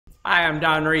Hi, I'm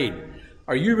Don Reed.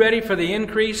 Are you ready for the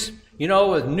increase? You know,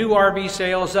 with new RV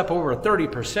sales up over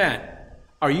 30%,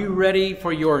 are you ready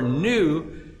for your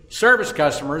new service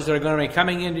customers that are going to be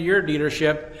coming into your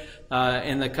dealership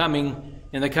in the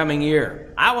coming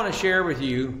year? I want to share with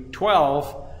you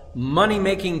 12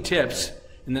 money-making tips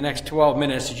in the next 12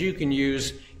 minutes that you can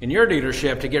use in your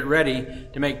dealership to get ready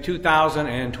to make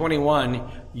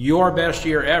 2021 your best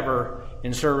year ever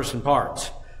in service and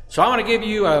parts. So I want to give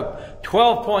you a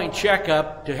 12-point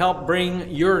checkup to help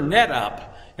bring your net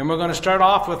up. And we're going to start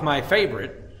off with my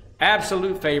favorite,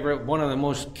 absolute favorite, one of the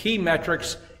most key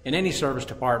metrics in any service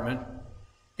department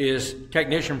is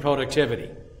technician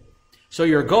productivity. So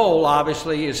your goal,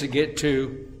 obviously, is to get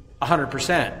to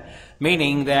 100%,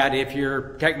 meaning that if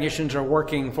your technicians are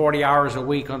working 40 hours a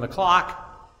week on the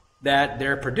clock, that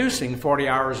they're producing 40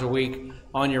 hours a week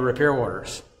on your repair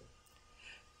orders.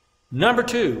 Number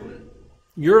two,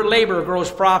 your labor gross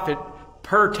profit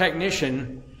per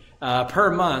technician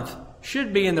per month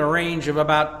should be in the range of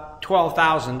about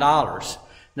 $12,000.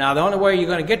 Now, the only way you're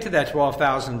going to get to that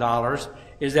 $12,000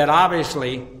 is that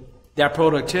obviously that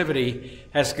productivity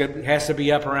has to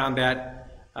be up around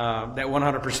that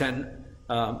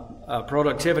 100%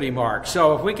 productivity mark.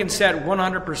 So if we can set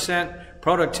 100%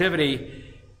 productivity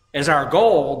as our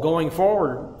goal going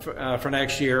forward for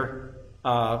next year,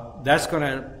 that's going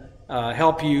to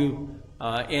help you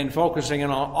in focusing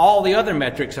on all the other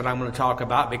metrics that I'm going to talk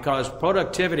about, because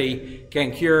productivity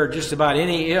can cure just about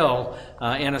any ill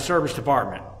in a service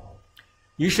department.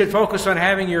 You should focus on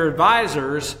having your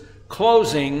advisors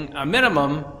closing a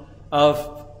minimum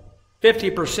of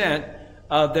 50%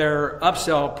 of their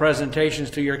upsell presentations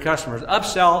to your customers.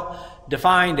 Upsell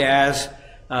defined as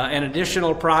an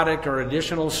additional product or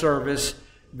additional service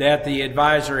that the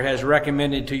advisor has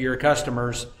recommended to your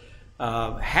customers.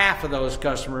 Half of those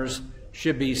customers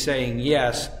should be saying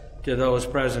yes to those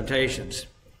presentations.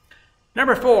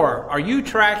 Number four, are you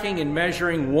tracking and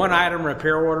measuring one-item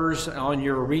repair orders on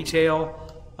your retail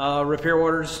repair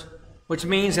orders? Which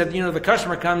means that, you know, the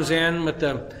customer comes in with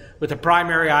the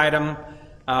primary item.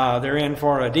 They're in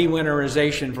for a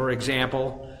de-winterization, for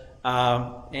example,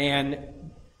 and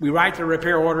we write the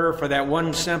repair order for that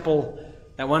one simple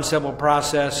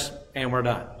process, and we're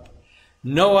done.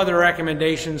 No other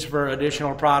recommendations for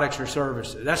additional products or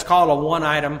services. That's called a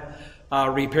one-item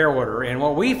repair order. And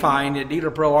what we find at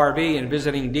Dealer Pro RV and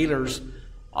visiting dealers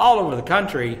all over the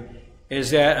country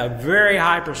is that a very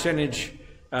high percentage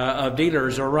of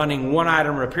dealers are running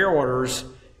one-item repair orders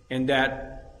in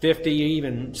that 50,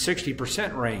 even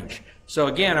 60% range. So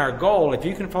again, our goal, if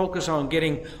you can focus on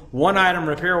getting one-item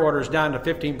repair orders down to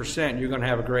 15%, you're going to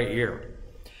have a great year.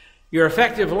 Your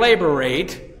effective labor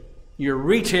rate, your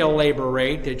retail labor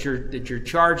rate that you're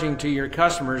charging to your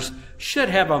customers, should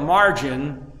have a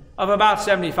margin of about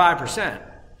 75%,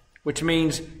 which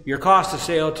means your cost of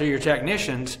sale to your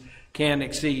technicians can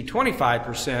exceed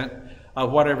 25%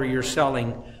 of whatever you're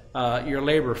selling your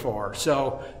labor for.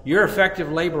 So your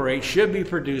effective labor rate should be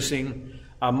producing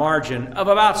a margin of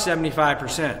about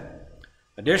 75%.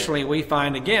 Additionally, we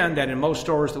find again that in most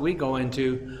stores that we go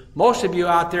into, most of you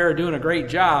out there are doing a great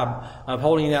job of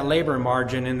holding that labor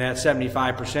margin in that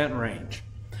 75% range.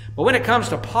 But when it comes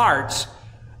to parts,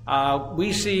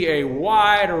 we see a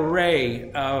wide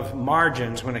array of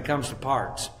margins when it comes to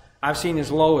parts. I've seen as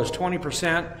low as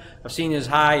 20%. I've seen as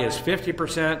high as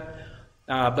 50%.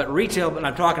 But retail, but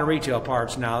I'm talking retail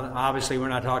parts now. Obviously, we're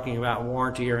not talking about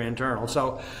warranty or internal.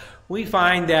 So we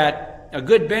find that a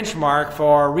good benchmark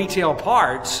for retail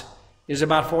parts is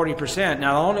about 40%.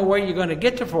 Now, the only way you're going to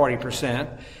get to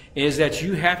 40% is that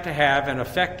you have to have an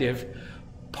effective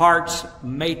parts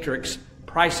matrix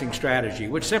pricing strategy,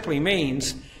 which simply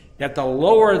means that the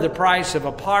lower the price of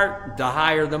a part, the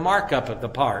higher the markup of the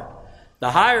part.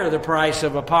 The higher the price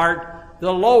of a part,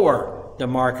 the lower the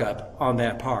markup on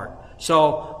that part.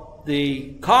 So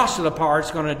the cost of the part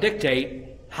is going to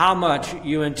dictate how much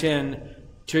you intend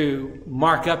to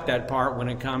mark up that part when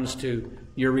it comes to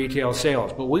your retail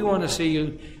sales. But we want to see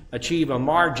you achieve a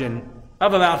margin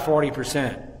of about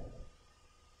 40%.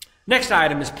 Next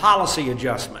item is policy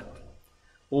adjustment.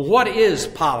 Well, what is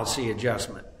policy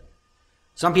adjustment?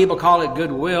 Some people call it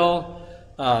goodwill.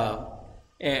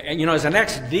 And you know, as an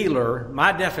ex-dealer,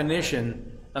 my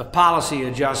definition of policy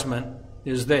adjustment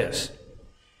is this.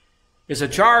 It's a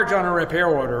charge on a repair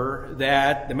order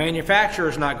that the manufacturer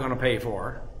is not going to pay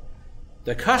for.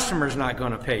 The customer's not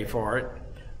going to pay for it,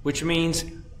 which means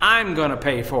I'm going to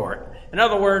pay for it. In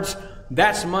other words,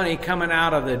 that's money coming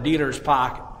out of the dealer's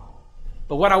pocket.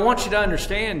 But what I want you to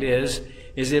understand is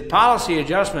that policy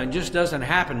adjustment just doesn't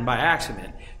happen by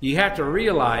accident. You have to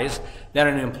realize that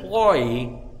an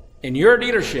employee in your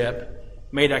dealership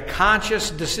made a conscious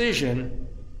decision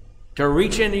to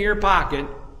reach into your pocket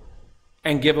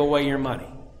and give away your money.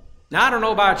 Now, I don't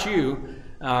know about you,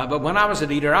 but when I was a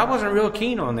dealer, I wasn't real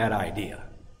keen on that idea.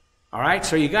 All right,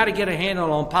 so you got to get a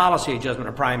handle on policy adjustment.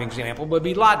 A prime example would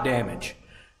be lot damage.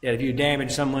 That if you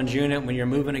damage someone's unit when you're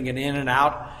moving it in and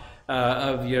out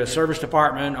of your service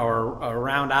department or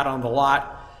around out on the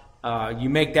lot, you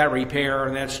make that repair,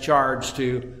 and that's charged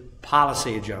to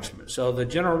policy adjustment. So the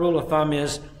general rule of thumb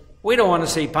is we don't want to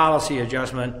see policy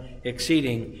adjustment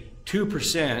exceeding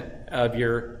 2% of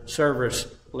your service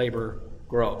labor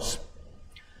gross.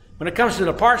 When it comes to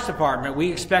the parts department,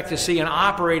 we expect to see an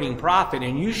operating profit,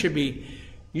 and you should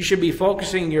be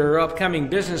focusing your upcoming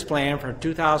business plan for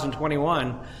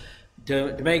 2021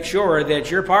 to make sure that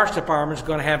your parts department is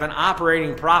going to have an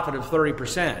operating profit of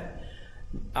 30%.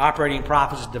 Operating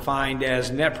profit is defined as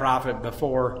net profit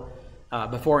before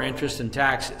interest and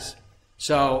taxes.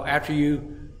 So after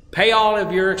you pay all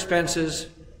of your expenses,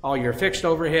 all your fixed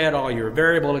overhead, all your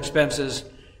variable expenses,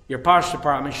 your parts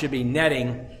department should be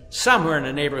netting somewhere in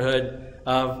the neighborhood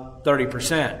of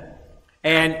 30%.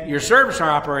 And your service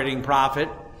operating profit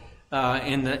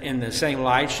in the same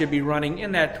light should be running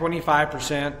in that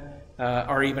 25%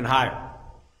 or even higher.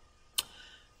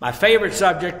 My favorite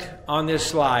subject on this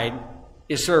slide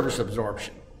is service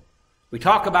absorption. We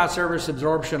talk about service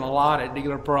absorption a lot at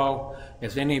Dealer Pro.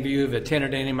 If any of you have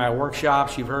attended any of my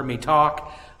workshops, you've heard me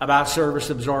talk about service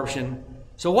absorption.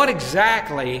 So what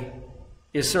exactly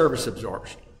is service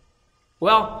absorption?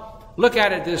 Well, look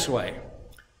at it this way.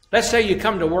 Let's say you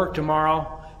come to work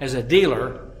tomorrow as a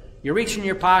dealer. You reach in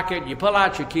your pocket, you pull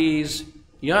out your keys,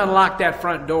 you unlock that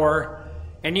front door,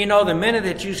 and you know the minute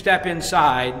that you step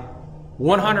inside,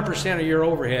 100% of your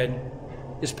overhead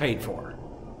is paid for.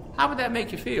 How would that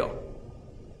make you feel?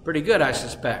 Pretty good, I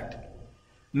suspect.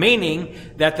 Meaning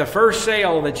that the first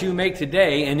sale that you make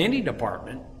today in any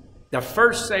department, the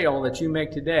first sale that you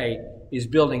make today is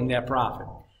building net profit.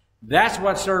 That's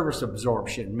what service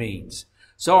absorption means.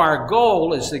 So our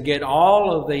goal is to get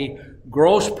all of the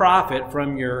gross profit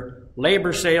from your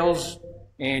labor sales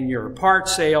and your part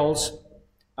sales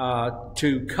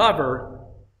to cover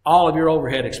all of your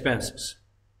overhead expenses.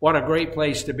 What a great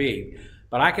place to be.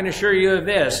 But I can assure you of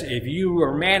this, if you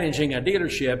are managing a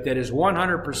dealership that is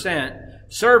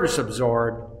 100% service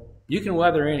absorbed, you can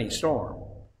weather any storm.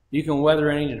 You can weather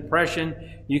any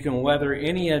depression. You can weather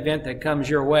any event that comes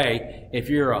your way if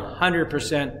you're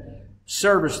 100%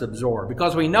 service absorbed.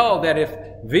 Because we know that if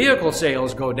vehicle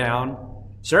sales go down,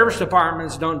 service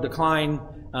departments don't decline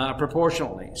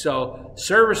proportionally. So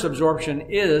service absorption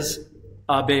is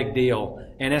a big deal.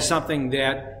 And it's something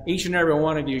that each and every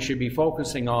one of you should be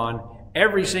focusing on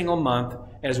every single month,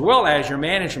 as well as your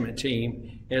management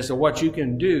team, as to what you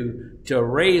can do to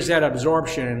raise that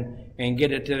absorption and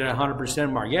get it to the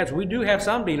 100% mark. Yes, we do have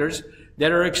some dealers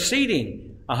that are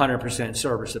exceeding 100%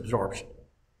 service absorption.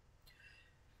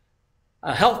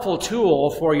 A helpful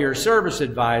tool for your service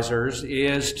advisors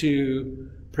is to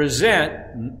present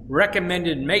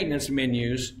recommended maintenance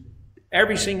menus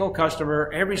every single customer,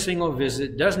 every single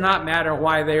visit. Does not matter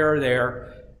why they are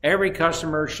there. Every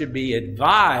customer should be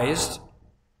advised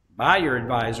by your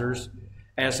advisors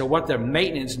as to what the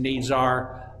maintenance needs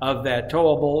are of that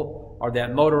towable or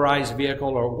that motorized vehicle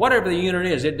or whatever the unit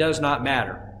is. It does not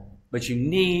matter. But you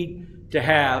need to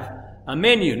have a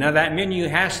menu. Now that menu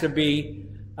has to be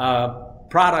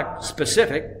product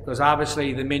specific, because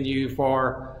obviously the menu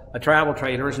for a travel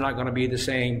trailer is not going to be the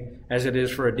same as it is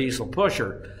for a diesel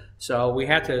pusher. So we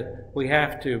have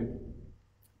to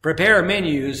prepare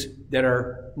menus that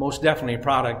are most definitely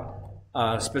product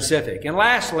specific. And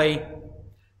lastly,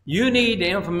 you need to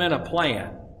implement a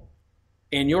plan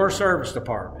in your service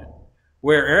department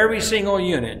where every single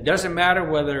unit, doesn't matter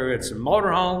whether it's a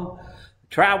motorhome,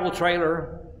 travel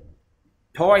trailer,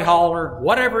 toy hauler,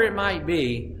 whatever it might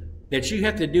be, that you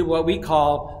have to do what we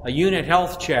call a unit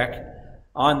health check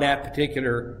on that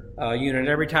particular unit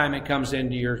every time it comes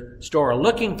into your store,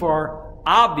 looking for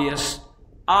obvious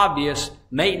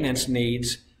maintenance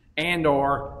needs and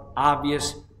or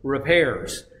obvious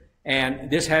repairs. And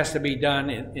this has to be done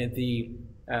at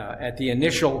the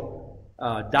initial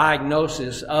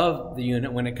diagnosis of the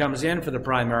unit when it comes in for the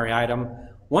primary item.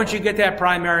 Once you get that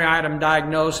primary item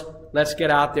diagnosed, let's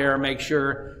get out there and make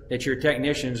sure that your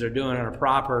technicians are doing a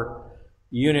proper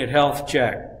unit health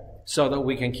check so that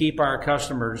we can keep our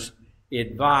customers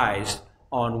advised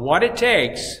on what it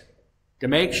takes to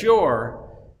make sure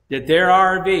that their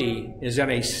RV is in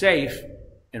a safe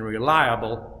and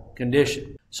reliable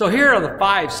condition. So here are the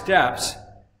 5 steps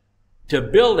to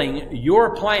building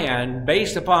your plan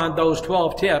based upon those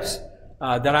 12 tips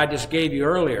that I just gave you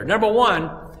earlier. Number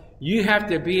 1, you have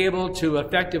to be able to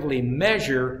effectively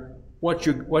measure what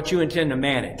you intend to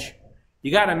manage.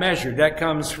 You got to measure. That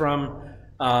comes from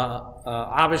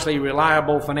obviously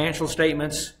reliable financial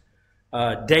statements,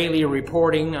 daily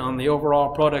reporting on the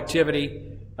overall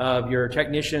productivity of your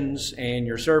technicians and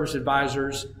your service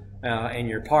advisors and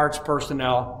your parts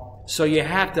personnel. So you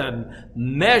have to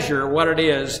measure what it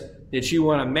is that you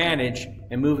want to manage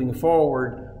and moving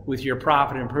forward with your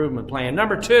profit improvement plan.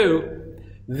 Number two,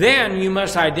 then you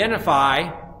must identify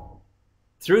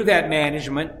through that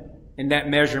management and that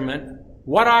measurement,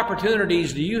 what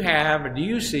opportunities do you have or do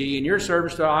you see in your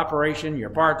service operation, your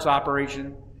parts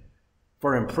operation,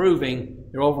 for improving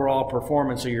the overall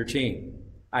performance of your team.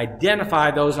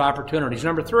 Identify those opportunities.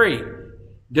 Number three,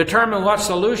 determine what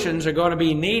solutions are going to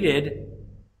be needed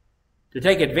to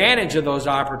take advantage of those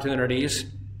opportunities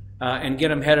and get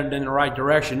them headed in the right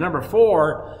direction. Number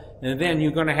four, and then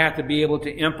you're going to have to be able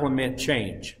to implement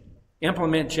change.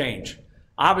 Implement change.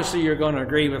 Obviously, you're going to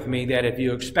agree with me that if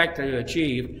you expect to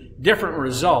achieve different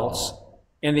results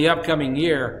in the upcoming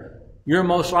year, you're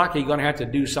most likely going to have to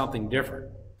do something different.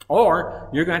 Or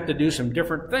you're going to have to do some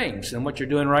different things than what you're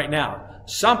doing right now.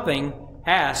 Something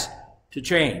has to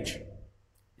change.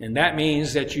 And that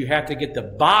means that you have to get the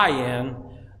buy-in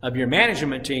of your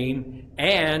management team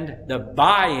and the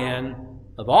buy-in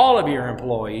of all of your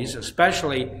employees,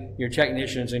 especially your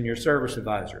technicians and your service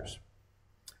advisors.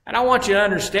 And I want you to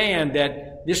understand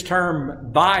that this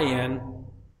term buy-in,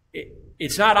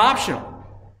 it's not optional.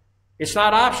 It's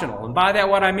not optional. And by that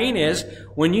what I mean is,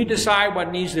 when you decide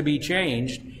what needs to be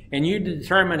changed and you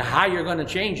determine how you're going to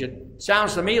change it,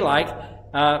 sounds to me like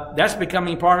that's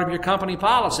becoming part of your company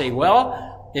policy.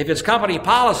 Well, if it's company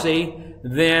policy,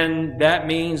 then that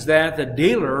means that the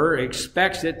dealer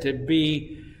expects it to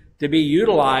be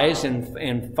utilized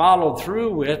and followed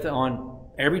through with on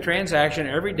every transaction,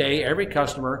 every day, every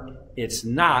customer. It's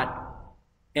not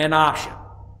an option.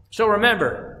 So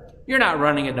remember, you're not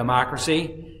running a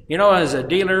democracy. You know, as a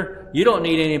dealer, you don't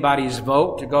need anybody's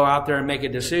vote to go out there and make a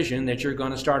decision that you're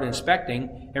going to start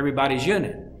inspecting everybody's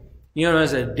unit. You know,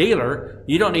 as a dealer,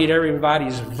 you don't need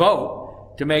everybody's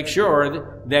vote to make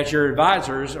sure that your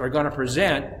advisors are going to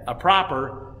present a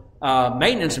proper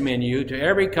maintenance menu to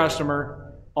every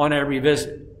customer on every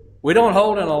visit. We don't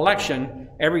hold an election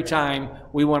every time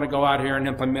we want to go out here and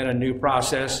implement a new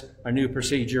process, a new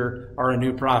procedure, or a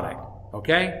new product.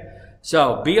 Okay?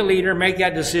 So be a leader, make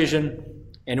that decision,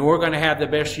 and we're going to have the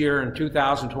best year in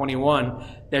 2021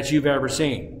 that you've ever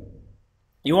seen.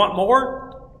 You want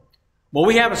more? Well,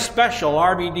 we have a special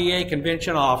RVDA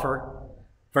convention offer.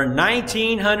 For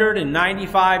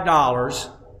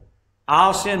 $1,995,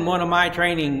 I'll send one of my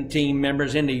training team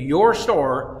members into your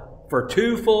store for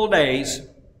 2 full days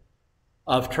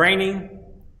of training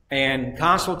and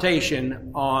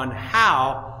consultation on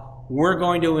how we're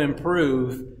going to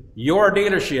improve your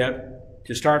dealership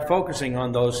to start focusing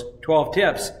on those 12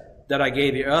 tips that I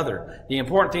gave you other. The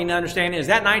important thing to understand is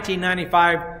that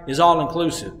 $1,995 is all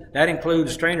inclusive. That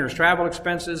includes trainers' travel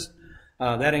expenses.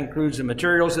 That includes the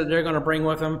materials that they're going to bring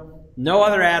with them. No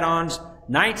other add-ons.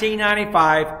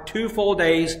 $1,995, 2 full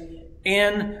days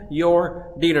in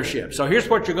your dealership. So here's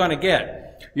what you're going to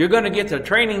get. You're going to get the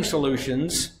training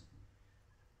solutions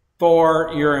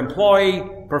for your employee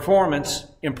performance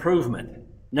improvement.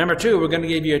 Number 2, we're going to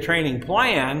give you a training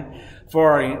plan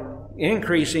for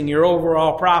increasing your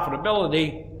overall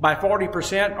profitability by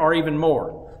 40% or even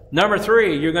more. Number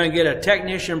 3, you're going to get a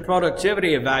technician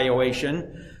productivity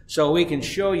evaluation so we can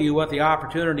show you what the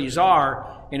opportunities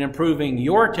are in improving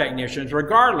your technicians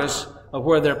regardless of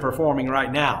where they're performing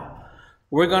right now.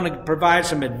 We're going to provide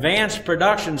some advanced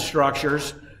production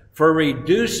structures for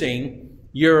reducing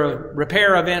your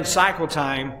repair event cycle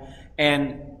time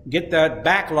and get that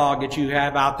backlog that you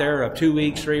have out there of 2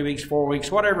 weeks, 3 weeks, 4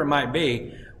 weeks, whatever it might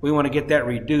be. We want to get that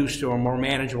reduced to a more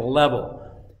manageable level.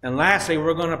 And lastly,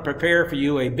 we're going to prepare for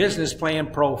you a business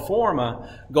plan pro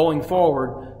forma going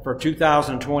forward for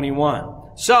 2021.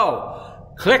 So,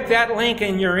 click that link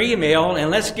in your email and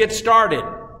let's get started.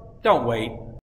 Don't wait.